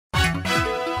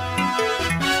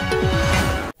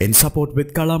in support with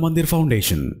Kala Mandir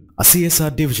Foundation, a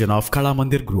CSR division of Kala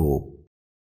Mandir Group.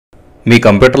 మీ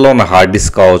కంప్యూటర్లో ఉన్న hard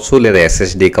disk కావచ్చు, లేదా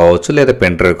SSD కావచ్చు, లేదా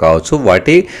పెన్ డ్రైవ్ కావచ్చు,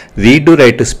 వాటి రీడ్ టు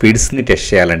రైట్ స్పీడ్స్ని టెస్ట్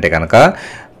చేయాలంటే కనుక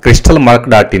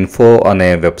crystalmark.info అనే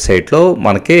వెబ్సైట్లో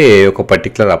మనకి ఒక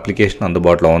పర్టికులర్ అప్లికేషన్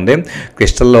అందుబాటులో ఉంది.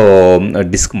 క్రిస్టల్లో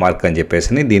డిస్క్ మార్క్ అని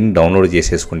చెప్పేసి దీన్ని డౌన్లోడ్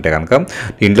చేసేసుకుంటే కనుక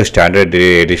దీంట్లో స్టాండర్డ్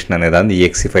ఎడిషన్ అనే దాన్ని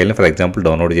EXE ఫైల్ని ఫర్ ఎగ్జాంపుల్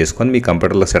డౌన్లోడ్ చేసుకొని మీ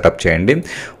కంప్యూటర్లో సెటప్ చేయండి.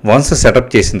 వన్స్ సెటప్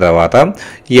చేసిన తర్వాత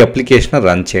ఈ అప్లికేషన్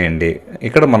రన్ చేయండి.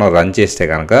 ఇక్కడ మనం రన్ చేస్తే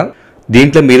కనుక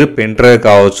దీంట్లో మీరు పెన్ డ్రైవ్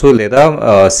కావచ్చు, లేదా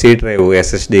సి డ్రైవ్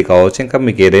ఎస్ఎస్డి కావచ్చు, ఇంకా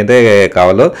మీకు ఏదైతే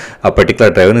కావాలో ఆ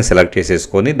పర్టికులర్ డ్రైవ్ని సెలెక్ట్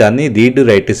చేసేసుకొని దాన్ని రీడ్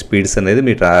రైట్ స్పీడ్స్ అనేది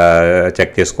మీరు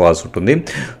చెక్ చేసుకోవాల్సి ఉంటుంది.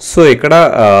 సో ఇక్కడ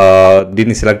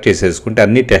దీన్ని సెలెక్ట్ చేసేసుకుంటే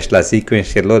అన్ని టెస్ట్లు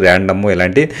సీక్వెన్షియల్లో ర్యాండమ్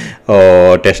ఇలాంటి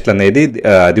టెస్ట్లు అనేది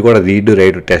అది కూడా రీడ్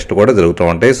రైట్ టెస్ట్ కూడా జరుగుతూ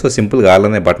ఉంటాయి. సో సింపుల్గా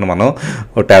అనే బటన్ మనం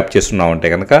ట్యాప్ చేస్తున్నాం అంటే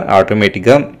కనుక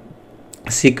ఆటోమేటిక్గా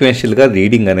సీక్వెన్షియల్గా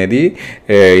రీడింగ్ అనేది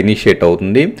ఇనిషియేట్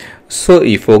అవుతుంది. సో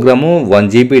ఈ ప్రోగ్రాము 1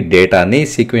 GB డేటాని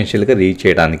సీక్వెన్షియల్గా రీడ్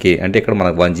చేయడానికి, అంటే ఇక్కడ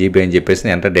మనకు 1 GB అని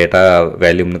చెప్పేసి ఎంత డేటా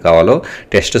వాల్యూమ్ని కావాలో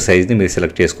టెస్ట్ సైజ్ని మీరు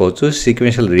సెలెక్ట్ చేసుకోవచ్చు.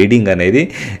 సీక్వెన్షియల్ రీడింగ్ అనేది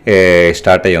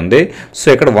స్టార్ట్ అయ్యి ఉంది. సో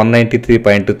ఇక్కడ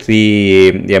 193.3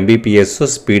 MBPS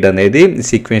స్పీడ్ అనేది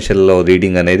సీక్వెన్షియల్లో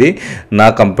రీడింగ్ అనేది నా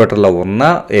కంప్యూటర్లో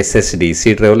ఉన్న ఎస్ఎస్డి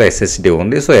సి డ్రైవ్లో ఎస్ఎస్డి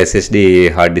ఉంది. So SSD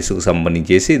hard డిస్క్కి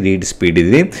సంబంధించేసి read speed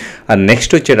ఇది.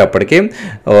 నెక్స్ట్ వచ్చేటప్పటికి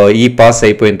ఈ పాస్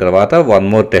అయిపోయిన తర్వాత వన్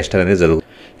మోర్ టెస్ట్ అనేది జరుగుతుంది.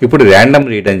 ఇప్పుడు ర్యాండమ్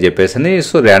రీడ్ అని చెప్పేసి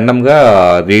సో ర్యాండమ్గా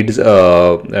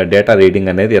డేటా రీడింగ్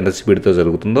అనేది ఎంత స్పీడ్తో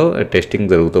జరుగుతుందో టెస్టింగ్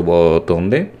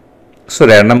జరుగుతుంది. సో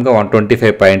ర్యాండమ్గా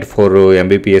 125.4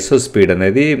 MBPS స్పీడ్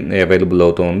అనేది అవైలబుల్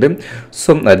అవుతుంది.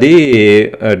 సో అది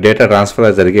డేటా ట్రాన్స్ఫర్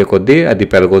జరిగే కొద్దీ అది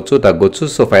పెరగవచ్చు, తగ్గొచ్చు.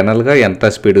 సో ఫైనల్గా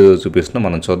ఎంత స్పీడ్ చూపిస్తుందో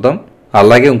మనం చూద్దాం.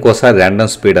 అలాగే ఇంకోసారి ర్యాండమ్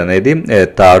స్పీడ్ అనేది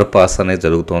థర్డ్ పాస్ అనేది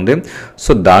జరుగుతుంది.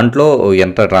 సో దాంట్లో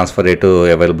ఎంత ట్రాన్స్ఫర్ రేటు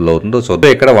అవైలబుల్ అవుతుందో చూద్దాం.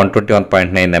 ఇక్కడ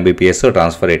 121.9 MBPS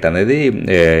ట్రాన్స్ఫర్ రేట్ అనేది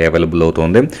అవైలబుల్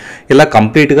అవుతుంది. ఇలా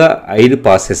కంప్లీట్గా 5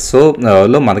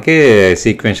 ప్రాసెస్లో మనకి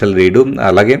సీక్వెన్షియల్ రీడు,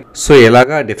 అలాగే సో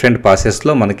ఇలాగా డిఫరెంట్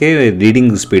ప్రాసెస్లో మనకి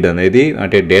రీడింగ్ స్పీడ్ అనేది,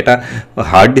 అంటే డేటా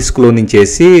హార్డ్ డిస్క్లో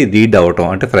నుంచేసి రీడ్ అవ్వటం,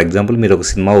 అంటే ఫర్ ఎగ్జాంపుల్ మీరు ఒక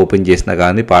సినిమా ఓపెన్ చేసినా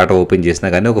కానీ, పాట ఓపెన్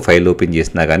చేసినా కానీ, ఒక ఫైల్ ఓపెన్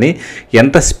చేసినా కానీ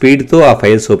ఎంత స్పీడ్తో ఆ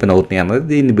ఫైల్స్ ఓపెన్ అవుతున్నాయి అన్నది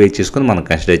దీన్ని బేస్ చేసుకొని మనం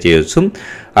కన్సిడర్ చేయొచ్చు.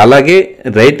 అలాగే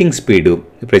రైటింగ్ స్పీడ్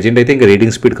ప్రజెంట్ అయితే ఇంకా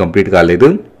రీడింగ్ స్పీడ్ కంప్లీట్ కాలేదు.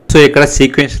 సో ఇక్కడ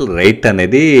సీక్వెన్షియల్ రైట్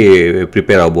అనేది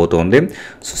ప్రిపేర్ అవబోతుంది.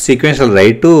 సో సీక్వెన్షియల్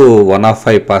రైట్ 1 of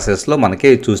 5 ప్రాసెస్లో మనకి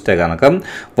చూస్తే కనుక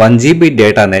 1 GB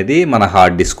డేటా అనేది మన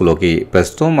హార్డ్ డిస్క్లోకి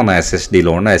ప్రస్తుతం మన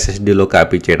ఎస్ఎస్డిలో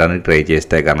కాపీ చేయడానికి ట్రై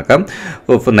చేస్తే కనుక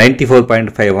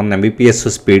 94.51 MBPS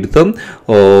స్పీడ్తో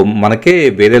మనకి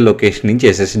వేరే లొకేషన్ నుంచి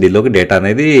ఎస్ఎస్డిలోకి డేటా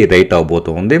అనేది రైట్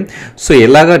అవబోతుంది. సో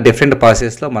ఇలాగా డిఫరెంట్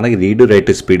ప్రాసెస్లో మనకి రీడ్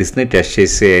రైట్ స్పీడ్స్ని టెస్ట్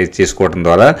చేసుకోవడం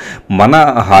ద్వారా మన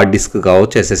హార్డ్ డిస్క్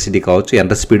కావచ్చు, ఎస్ఎస్డి కావచ్చు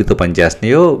ఎంత స్పీడ్తో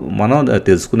పనిచేస్తున్నాయో మనం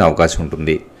తెలుసుకునే అవకాశం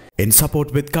ఉంటుంది. In support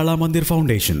with Kala Mandir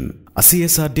Foundation, a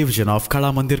CSR division of Kala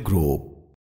Mandir Group.